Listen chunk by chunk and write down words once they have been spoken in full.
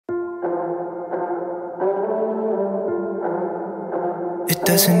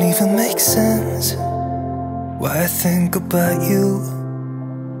doesn't even make sense why I think about you.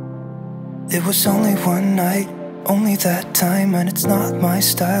 It was only one night, only that time, and it's not my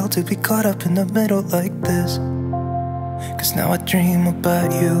style to be caught up in the middle like this. Cause now I dream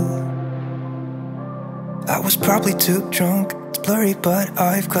about you. I was probably too drunk, it's blurry, but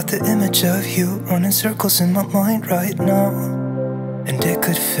I've got the image of you running circles in my mind right now. And it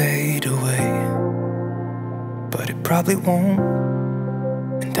could fade away, but it probably won't,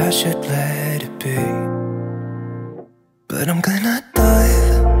 and I should let it be. But I'm gonna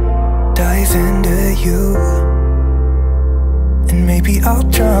dive into you, and maybe I'll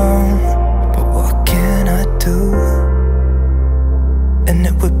drown, but what can I do? And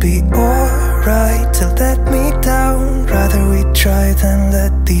it would be alright to let me down. Rather we try than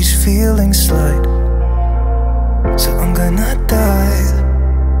let these feelings slide. So I'm gonna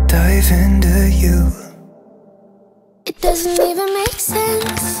dive into you. It doesn't even make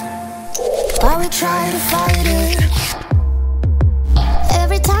sense why we try to fight it.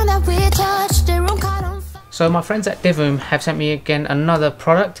 Every time that we touch, the room caught on fire. So my friends at Divoom have sent me again another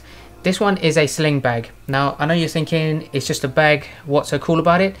product. This one is a sling bag. Now I know you're thinking it's just a bag, what's so cool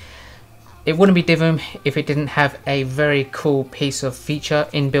about it? It wouldn't be Divoom if it didn't have a very cool piece of feature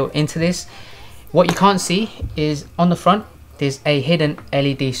inbuilt into this. What you can't see is on the front there's a hidden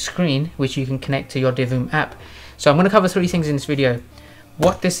LED screen which you can connect to your Divoom app. So I'm going to cover three things in this video: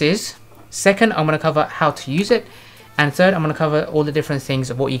 what this is, second I'm going to cover how to use it, and third I'm going to cover all the different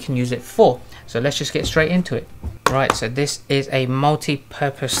things of what you can use it for. So let's just get straight into it. Right, so this is a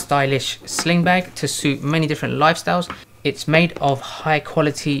multi-purpose stylish sling bag to suit many different lifestyles. It's made of high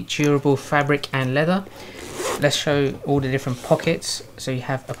quality durable fabric and leather. Let's show all the different pockets. So you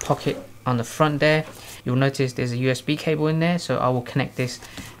have a pocket on the front there. You'll notice there's a USB cable in there, so I will connect this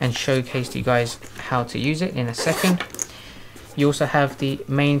and showcase to you guys how to use it in a second. You also have the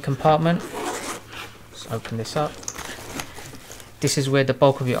main compartment. Let's open this up. This is where the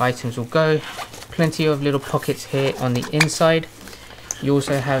bulk of your items will go. Plenty of little pockets here on the inside. You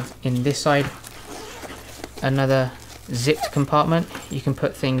also have in this side another zipped compartment you can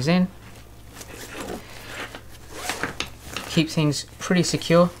put things in. Keep things pretty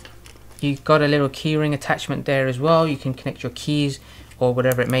secure. You've got a little keyring attachment there as well. You can connect your keys or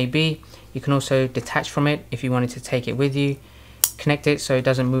whatever it may be. You can also detach from it if you wanted to take it with you. Connect it so it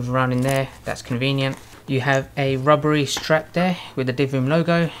doesn't move around in there. That's convenient. You have a rubbery strap there with the Divoom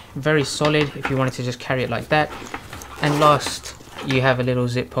logo. Very solid if you wanted to just carry it like that. And last, you have a little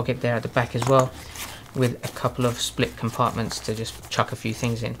zip pocket there at the back as well, with a couple of split compartments to just chuck a few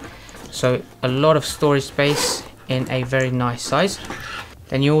things in. So a lot of storage space in a very nice size.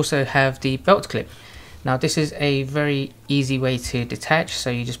 Then you also have the belt clip. Now this is a very easy way to detach. So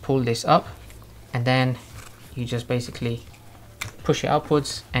you just pull this up and then you just basically push it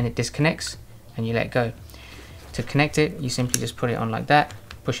upwards and it disconnects and you let go. To connect it, you simply just put it on like that,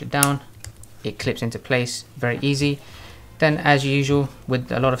 push it down, it clips into place, very easy. Then as usual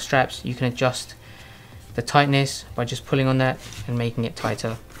with a lot of straps, you can adjust the tightness by just pulling on that and making it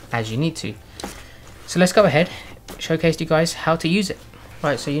tighter as you need to. So let's go ahead, showcase to you guys how to use it.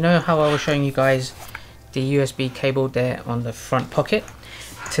 Right, so you know how I was showing you guys the USB cable there on the front pocket.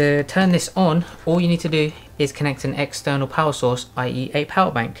 To turn this on, all you need to do is connect an external power source, i.e. a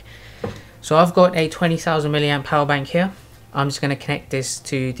power bank. So I've got a 20,000 milliamp power bank here. I'm just going to connect this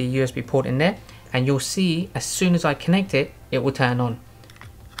to the USB port in there, and you'll see as soon as I connect it, it will turn on.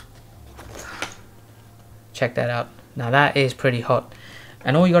 Check that out. Now that is pretty hot.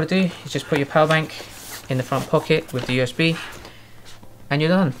 And all you got to do is just put your power bank in the front pocket with the USB, and you're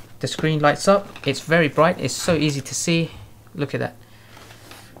done. The screen lights up. It's very bright. It's so easy to see. Look at that.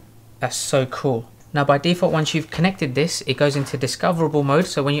 That's so cool. Now by default, once you've connected this, it goes into discoverable mode.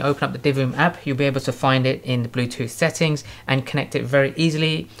 So when you open up the Divoom app, you'll be able to find it in the Bluetooth settings and connect it very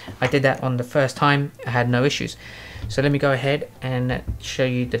easily. I did that on the first time. I had no issues. So let me go ahead and show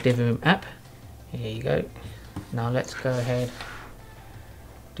you the Divoom app. Here you go. Now let's go ahead,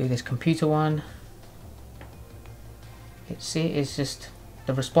 do this computer one. See, it's just,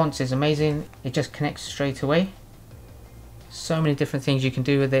 the response is amazing. It just connects straight away. So many different things you can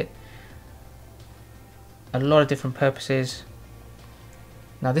do with it. A lot of different purposes.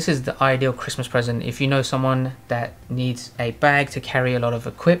 Now this is the ideal Christmas present. If you know someone that needs a bag to carry a lot of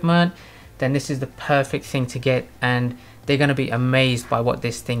equipment, then this is the perfect thing to get, and they're going to be amazed by what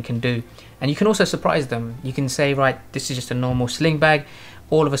this thing can do. And you can also surprise them. You can say, right, this is just a normal sling bag.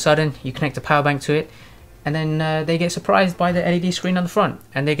 All of a sudden you connect a power bank to it, and then they get surprised by the LED screen on the front,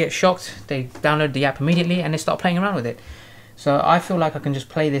 and they get shocked. They download the app immediately and they start playing around with it. So I feel like I can just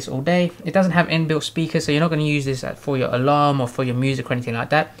play this all day. It doesn't have inbuilt speakers, so you're not going to use this for your alarm or for your music or anything like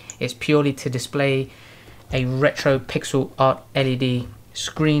that. It's purely to display a retro pixel art LED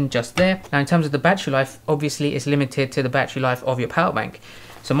screen just there. Now in terms of the battery life, obviously it's limited to the battery life of your power bank.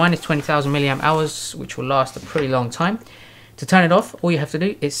 So mine is 20,000 milliamp hours, which will last a pretty long time. To turn it off, all you have to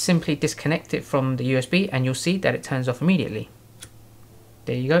do is simply disconnect it from the USB and you'll see that it turns off immediately.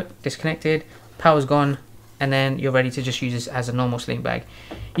 There you go, disconnected, power's gone, and then you're ready to just use this as a normal sling bag.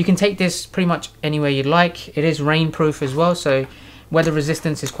 You can take this pretty much anywhere you'd like. It is rain proof as well, so weather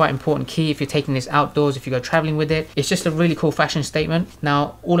resistance is quite an important key if you're taking this outdoors, if you go traveling with it. It's just a really cool fashion statement.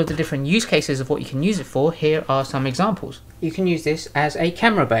 Now, all of the different use cases of what you can use it for, here are some examples. You can use this as a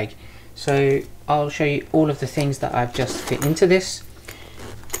camera bag. So I'll show you all of the things that I've just fit into this.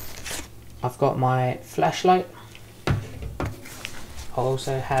 I've got my flashlight. I'll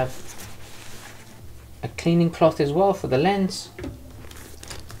also have a cleaning cloth as well for the lens.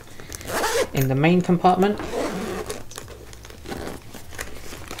 In the main compartment,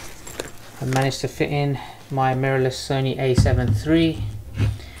 I managed to fit in my mirrorless Sony a7 III.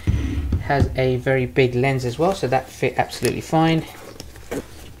 Has a very big lens as well, so that fit absolutely fine.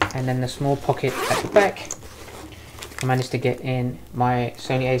 And then the small pocket at the back, I managed to get in my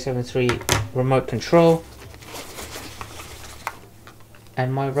Sony a7 III remote control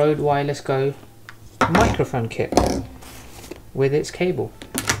and my Rode Wireless Go microphone kit with its cable.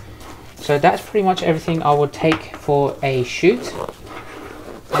 So that's pretty much everything I would take for a shoot.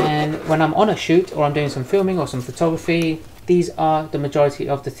 And when I'm on a shoot or I'm doing some filming or some photography, these are the majority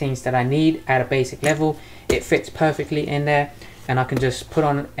of the things that I need at a basic level. It fits perfectly in there, and I can just put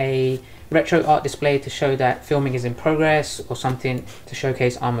on a retro art display to show that filming is in progress, or something to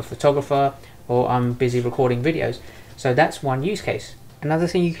showcase I'm a photographer or I'm busy recording videos. So that's one use case. Another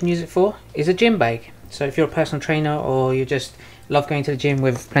thing you can use it for is a gym bag. So if you're a personal trainer or you just love going to the gym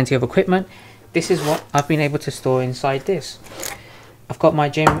with plenty of equipment, this is what I've been able to store inside this. I've got my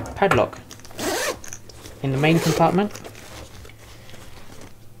gym padlock. In the main compartment,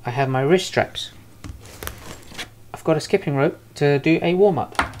 I have my wrist straps. I've got a skipping rope to do a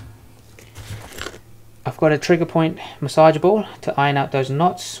warm-up. I've got a trigger point massage ball to iron out those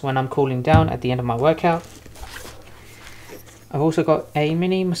knots when I'm cooling down at the end of my workout. I've also got a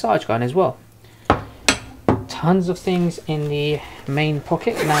mini massage gun as well. Tons of things in the main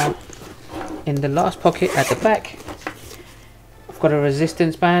pocket. Now, in the last pocket at the back, I've got a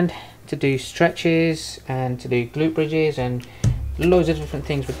resistance band to do stretches and to do glute bridges and loads of different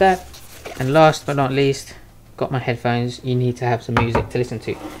things with that. And last but not least, got my headphones. You need to have some music to listen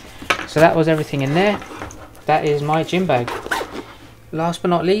to. So that was everything in there. That is my gym bag. Last but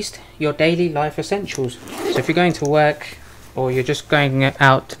not least, your daily life essentials. So if you're going to work or you're just going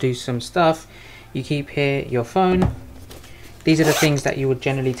out to do some stuff, you keep here your phone. These are the things that you would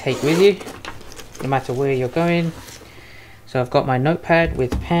generally take with you no matter where you're going. So I've got my notepad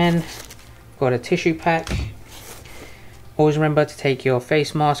with pen, got a tissue pack. Always remember to take your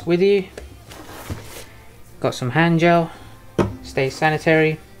face mask with you. Got some hand gel, stay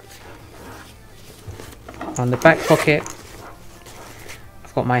sanitary. On the back pocket,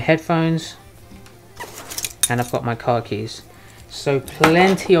 I've got my headphones and I've got my car keys. So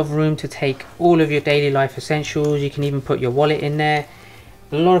plenty of room to take all of your daily life essentials. You can even put your wallet in there.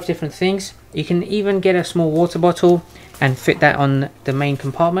 A lot of different things. You can even get a small water bottle and fit that on the main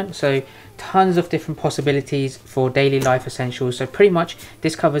compartment. So tons of different possibilities for daily life essentials. So pretty much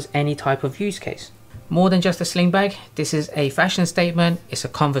this covers any type of use case. More than just a sling bag, this is a fashion statement, it's a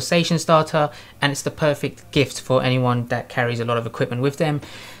conversation starter, and it's the perfect gift for anyone that carries a lot of equipment with them.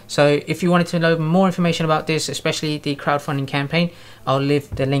 So if you wanted to know more information about this, especially the crowdfunding campaign, I'll leave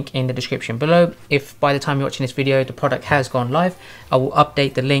the link in the description below. If by the time you're watching this video the product has gone live, I will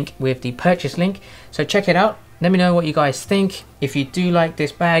update the link with the purchase link. So check it out. Let me know what you guys think. If you do like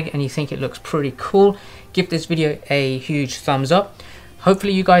this bag and you think it looks pretty cool, give this video a huge thumbs up.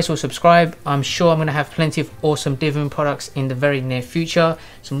 Hopefully you guys will subscribe. I'm sure I'm going to have plenty of awesome Divoom products in the very near future.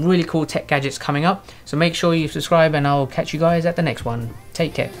 Some really cool tech gadgets coming up. So make sure you subscribe and I'll catch you guys at the next one.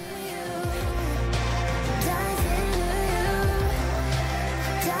 Take care.